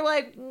 And you're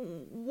like,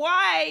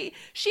 why?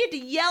 She had to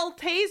yell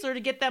taser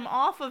to get them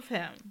off of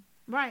him.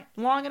 Right.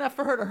 Long enough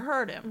for her to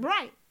hurt him.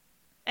 Right.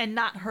 And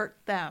not hurt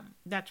them.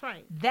 That's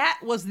right.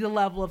 That was the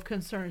level of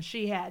concern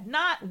she had.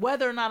 Not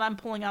whether or not I'm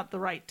pulling out the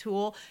right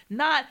tool.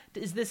 Not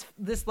is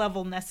this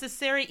level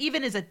necessary.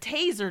 Even is a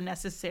taser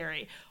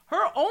necessary.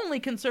 Her only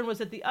concern was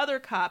that the other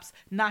cops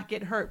not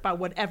get hurt by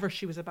whatever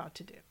she was about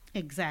to do.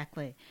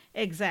 Exactly.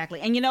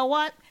 And you know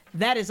what?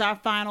 That is our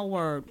final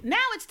word. Now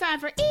it's time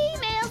for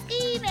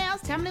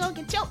emails. Time to go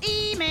get your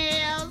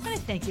emails. I want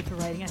to thank you for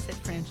writing us at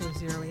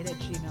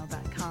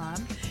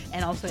frangela08@gmail.com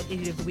and also at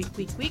Idiot of the Week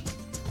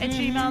at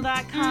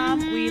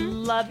gmail.com. We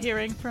love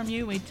hearing from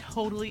you. We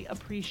totally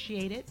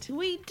appreciate it.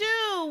 We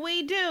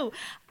do.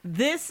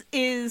 This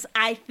is,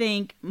 I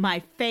think, my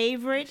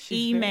favorite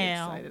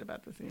email. Very excited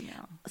about this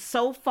email.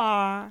 So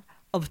far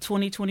of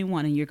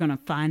 2021, and you're going to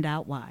find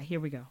out why. Here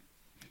we go.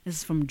 This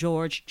is from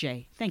George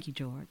J. Thank you,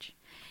 George.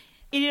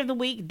 Idiot of the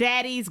Week,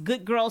 Daddy's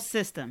Good Girl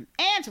System.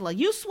 Angela,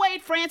 you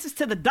swayed Francis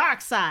to the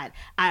dark side.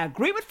 I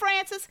agree with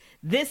Francis.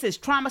 This is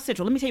Trauma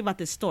Central. Let me tell you about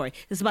this story.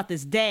 This is about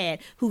this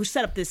dad who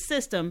set up this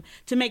system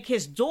to make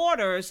his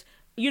daughters,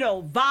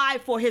 vie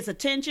for his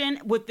attention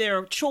with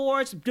their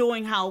chores,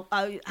 doing how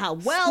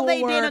well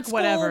they did at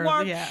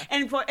schoolwork,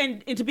 and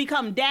to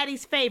become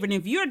daddy's favorite.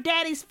 And if you're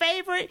daddy's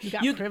favorite, you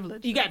got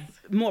privileges. You got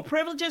more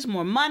privileges,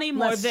 more money,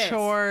 more less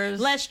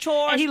chores.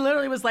 And he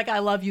literally was like, "I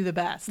love you the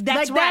best."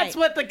 That's right. That's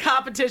what the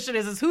competition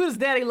is who does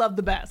daddy love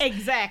the best?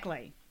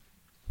 Exactly.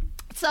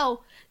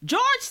 So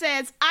George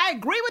says, I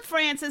agree with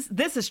Francis.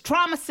 This is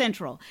Trauma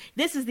Central.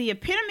 This is the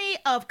epitome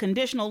of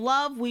conditional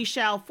love. We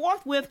shall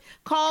forthwith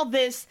call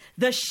this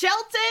the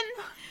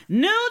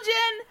Shelton-Nugent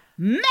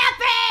Method.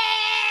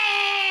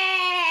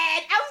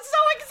 I'm so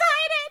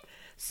excited.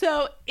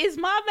 So is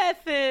my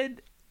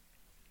method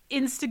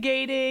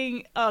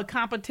instigating a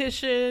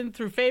competition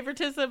through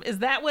favoritism? Is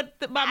that what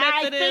my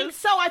method is? I think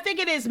so. I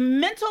think it is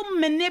mental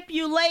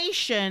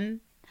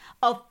manipulation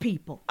of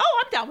people.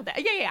 Oh, I'm down with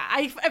that. Yeah.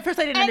 At first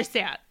I didn't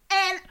understand.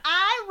 And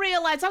I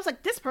realized, I was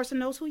like, this person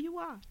knows who you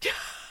are.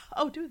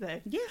 Oh, do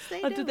they? Yes, they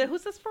do.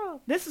 Who's this from?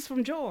 This is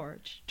from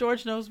George.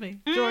 George knows me.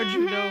 George,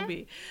 you know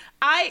me.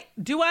 I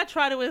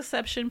try to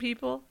exception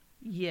people?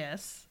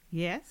 Yes.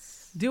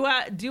 Yes. Do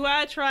I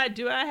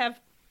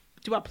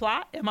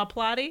plot? Am I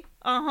plotty?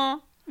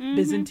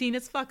 Byzantine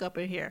as fuck up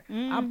in here.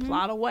 I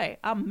plot away.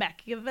 I'm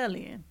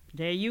Machiavellian.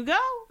 There you go.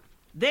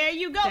 There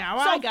you go. Now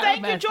so I got a thank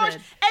you, method. George.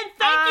 And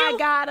thank you. I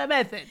got a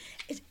method.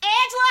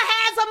 Angela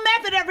has a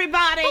method,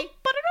 everybody.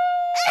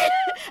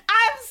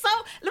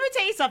 Let me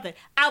tell you something.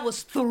 I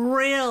was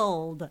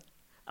thrilled.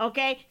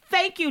 Okay?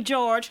 Thank you,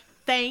 George.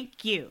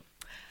 Thank you.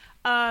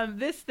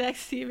 This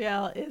next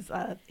email is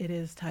it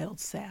is titled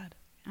Sad.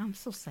 I'm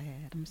so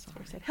sad. I'm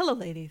sorry. Sad. Hello,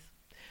 ladies.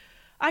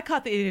 I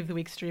caught the Idiot of the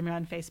Week streamer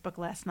on Facebook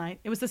last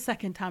night. It was the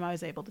second time I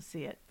was able to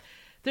see it.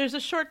 There's a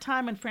short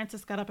time when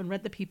Francis got up and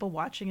read the people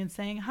watching and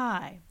saying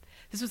hi.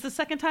 This was the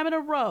second time in a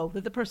row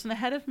that the person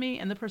ahead of me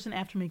and the person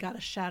after me got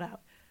a shout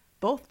out.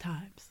 Both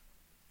times,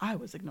 I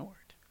was ignored.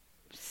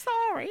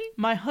 Sorry.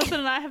 My husband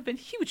and I have been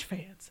huge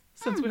fans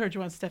since we heard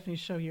you on Stephanie's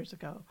show years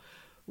ago.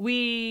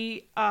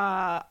 We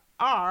are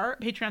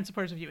Patreon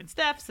supporters of you and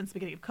Steph since the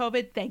beginning of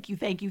COVID. Thank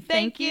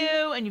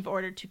you. And you've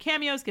ordered 2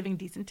 cameos, giving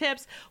decent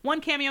tips.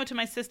 1 cameo to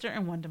my sister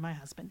and 1 to my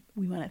husband.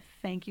 We want to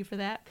thank you for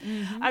that.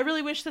 I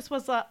really wish this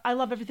was a I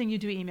love everything you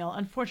do email.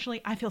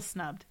 Unfortunately, I feel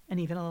snubbed and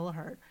even a little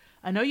hurt.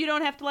 I know you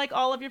don't have to like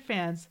all of your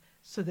fans,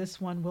 so this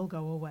one will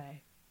go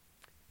away.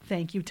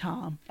 Thank you,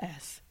 Tom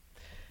S.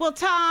 Well,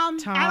 Tom,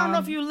 I don't know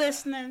if you're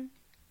listening.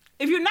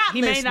 If you're not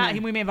He listening. may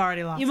not. We may have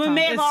already lost We Tom.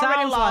 may have It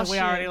already sounds lost like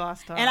you. we already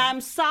lost Tom. And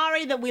I'm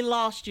sorry that we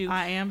lost you.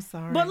 I am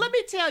sorry. But let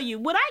me tell you,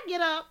 when I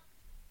get up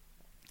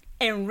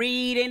and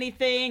read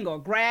anything or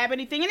grab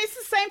anything, and it's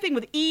the same thing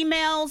with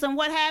emails and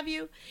what have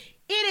you,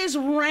 it is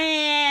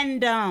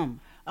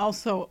random.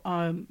 Also,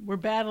 we're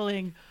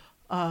battling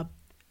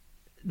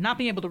not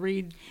being able to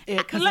read it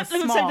because it's Let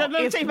me small. tell you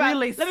It's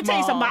really let me tell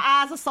you something. small. My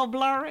eyes are so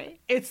blurry.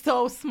 It's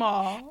so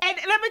small. And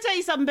let me tell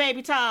you something,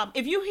 baby Tom.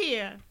 If you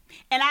here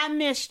and I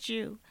missed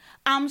you,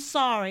 I'm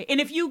sorry. And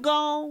if you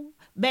gone,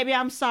 baby,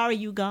 I'm sorry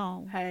you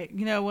gone. Hey,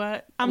 you know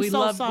what? I'm we so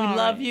love, sorry. We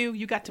love you.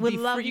 You got to We be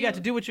love free. You you. got to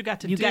do what you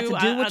got to You do. got to do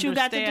I what you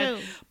got to understand.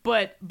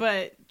 do.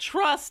 But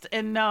trust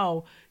and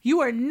know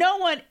you are no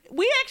one.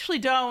 We actually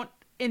don't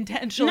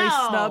intentionally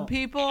No, snub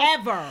people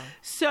ever.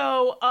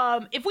 So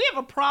if we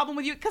have a problem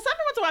with you, because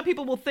every once in a while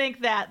people will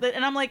think that,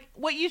 and I'm like,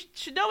 what you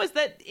should know is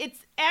that it's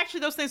actually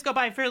those things go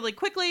by fairly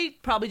quickly.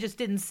 Probably just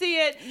didn't see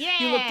it.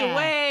 You looked Yeah.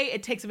 away.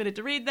 It takes a minute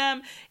to read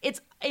them.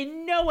 It's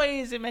in no way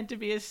is it meant to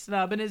be a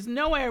snub, and in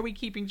no way are we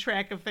keeping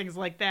track of things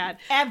like that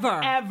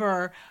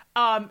ever.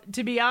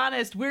 To be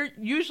honest, we're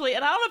usually,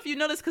 and I don't know if you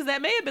noticed, because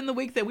that may have been the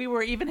week that we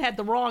were even had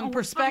the wrong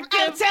perspective.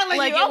 I'm telling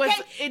like you,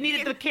 it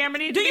needed the camera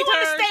needed Do to be you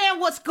turned.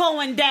 understand what's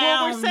going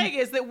down? What we're saying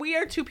is that we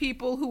are 2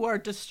 people who are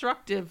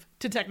destructive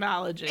to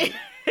technology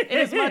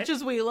as much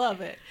as we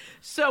love it.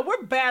 So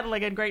we're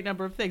battling a great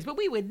number of things, but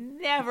we would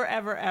never,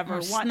 ever, ever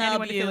want snub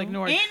anyone to feel you.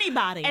 ignored.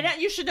 Anybody.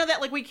 And you should know that,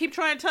 like we keep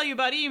trying to tell you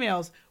about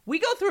emails. We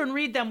go through and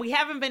read them. We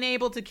haven't been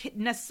able to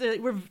necessarily,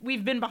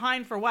 we've been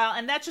behind for a while.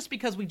 And that's just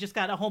because we just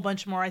got a whole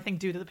bunch more, I think,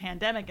 due to the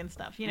pandemic and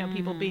stuff,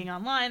 people being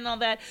online and all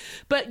that.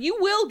 But you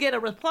will get a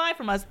reply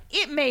from us.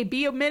 It may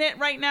be a minute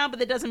right now, but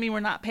that doesn't mean we're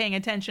not paying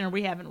attention or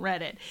we haven't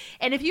read it.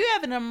 And if you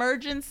have an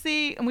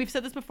emergency, and we've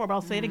said this before, but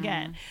I'll say it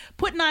again,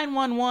 put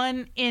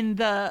 911 in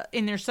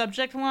their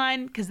subject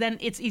line, because then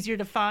it's easier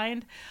to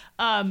find.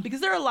 Because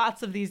there are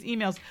lots of these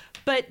emails.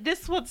 But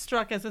this one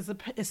struck us as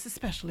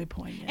especially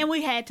poignant. And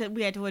we had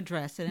to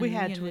address it. We And,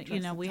 had to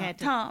address it. we Tom. had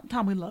to.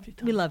 Tom, we love you,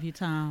 Tom. We love you,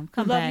 Tom. We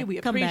Come love back. you. We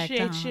Come back,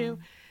 appreciate Tom. you.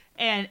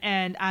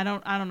 And I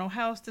don't know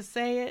how else to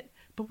say it,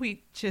 but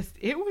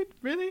it would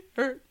really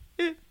hurt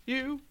if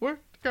you were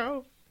to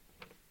go.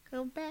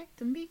 Go back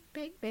to me,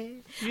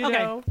 baby. You okay.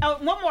 know. Oh,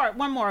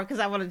 one more, because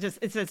I want to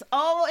it says,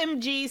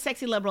 OMG,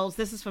 sexy liberals.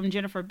 This is from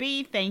Jennifer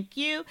B. Thank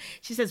you.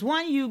 She says,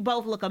 1, you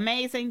both look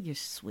amazing. You're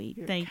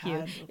sweet. Thank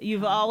you.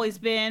 You've always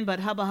been, but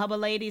hubba hubba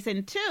ladies.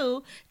 And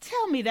 2,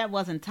 tell me that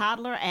wasn't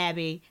toddler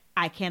Abby.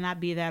 I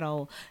cannot be that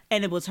old.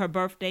 And it was her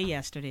birthday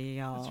yesterday,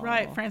 y'all. That's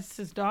right.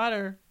 Francis's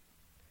daughter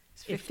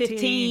is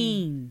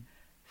 15.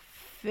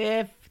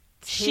 15.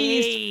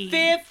 She's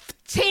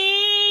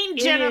 15,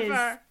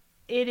 Jennifer.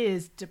 It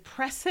is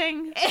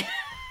depressing.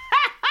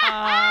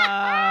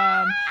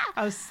 I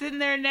was sitting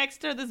there next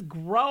to this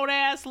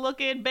grown-ass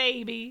looking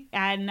baby.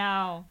 I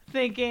know.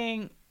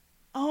 Thinking,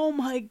 oh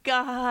my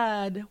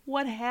God,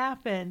 what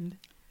happened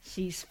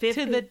She's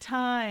 15. to the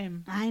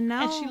time? I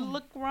know. And she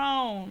looked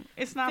grown.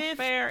 It's not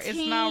fair. It's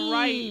not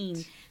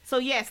right. So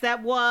yes,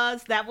 that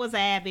was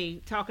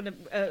Abby talking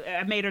to.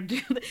 I made her do.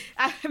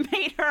 I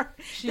made her.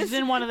 She's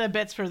in one of the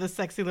bits for the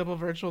Sexy Liberal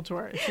virtual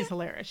tour. She's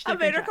hilarious. She did I a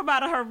made good her job. come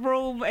out of her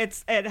room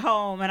at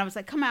home, and I was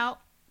like, "Come out,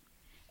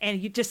 and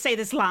you just say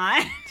this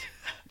line."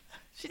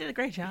 She did a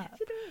great job.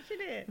 She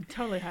did.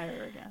 Totally hire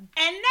her again.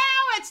 And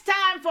now it's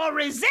time for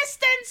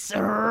resistance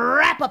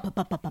wrap up.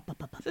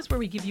 This is where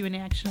we give you an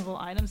actionable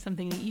item,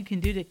 something that you can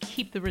do to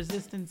keep the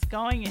resistance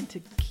going and to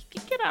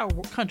get our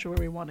country where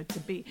we want it to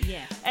be.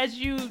 Yes. As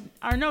you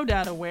are no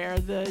doubt aware,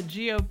 the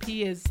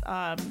GOP is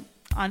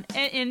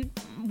in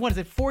what is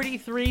it,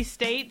 43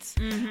 states.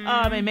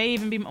 It may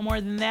even be more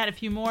than that. A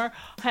few more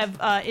have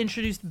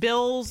introduced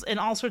bills and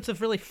all sorts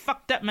of really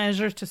fucked up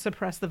measures to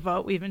suppress the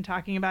vote. We've been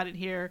talking about it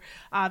here,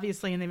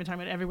 obviously, and they've been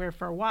talking about it everywhere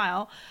for a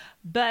while.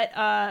 But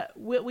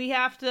what we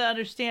have to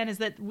understand is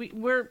that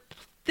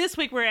this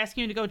week we're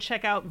asking you to go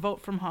check out Vote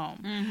From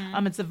Home.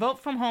 It's a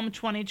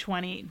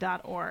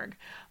votefromhome2020.org.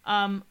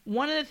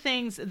 One of the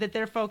things that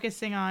they're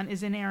focusing on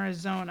is in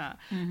Arizona.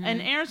 And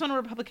Arizona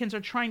Republicans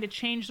are trying to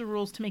change the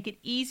rules to make it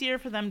easier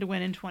for them to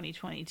win in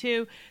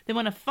 2022. They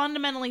want to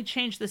fundamentally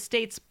change the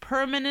state's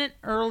permanent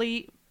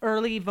early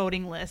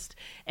voting list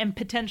and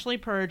potentially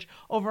purge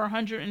over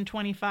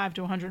 125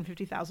 to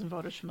 150,000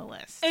 voters from the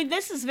list. And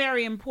this is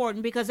very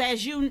important because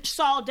as you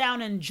saw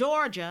down in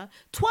Georgia,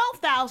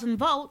 12,000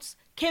 votes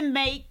can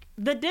make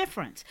the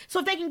difference. So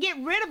if they can get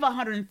rid of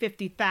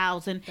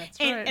 150,000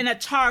 in a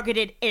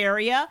targeted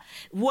area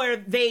where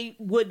they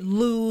would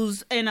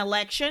lose an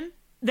election,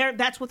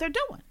 that's what they're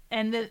doing.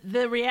 And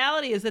the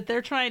reality is that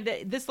they're trying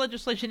to, this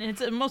legislation, and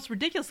it's the most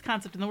ridiculous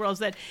concept in the world, is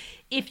that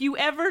if you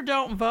ever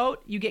don't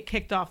vote, you get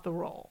kicked off the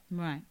roll.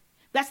 Right.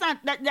 That's not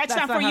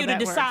for you to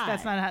decide.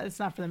 That's not how, it's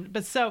not for them.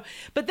 But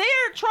they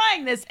are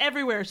trying this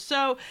everywhere.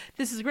 So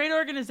this is a great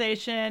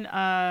organization.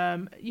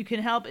 You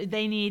can help.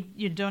 They need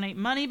you to donate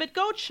money, but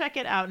go check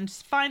it out and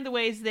find the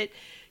ways that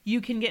you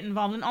can get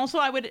involved. And also,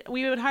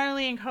 we would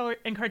highly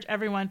encourage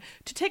everyone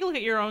to take a look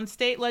at your own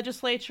state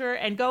legislature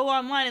and go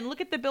online and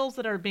look at the bills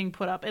that are being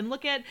put up and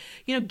look at,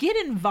 get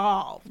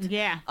involved.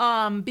 Yeah.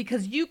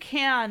 Because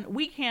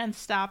we can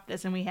stop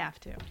this, and we have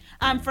to.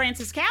 I'm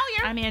Frances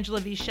Callier. I'm Angela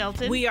V.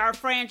 Shelton. We are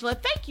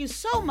Frangela. Thank you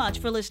so much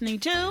for listening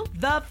to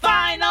The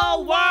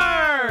Final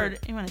Word.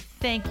 I want to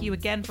thank you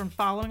again for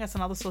following us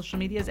on all the social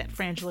medias at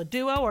Frangela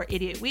Duo or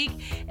Idiot Week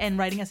and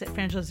writing us at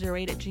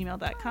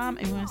frangela08@gmail.com.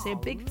 And we want to say a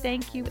big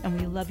thank you, and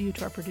we love you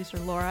to our producer,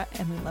 Laura,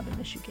 and we love and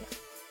miss you,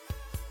 Kit.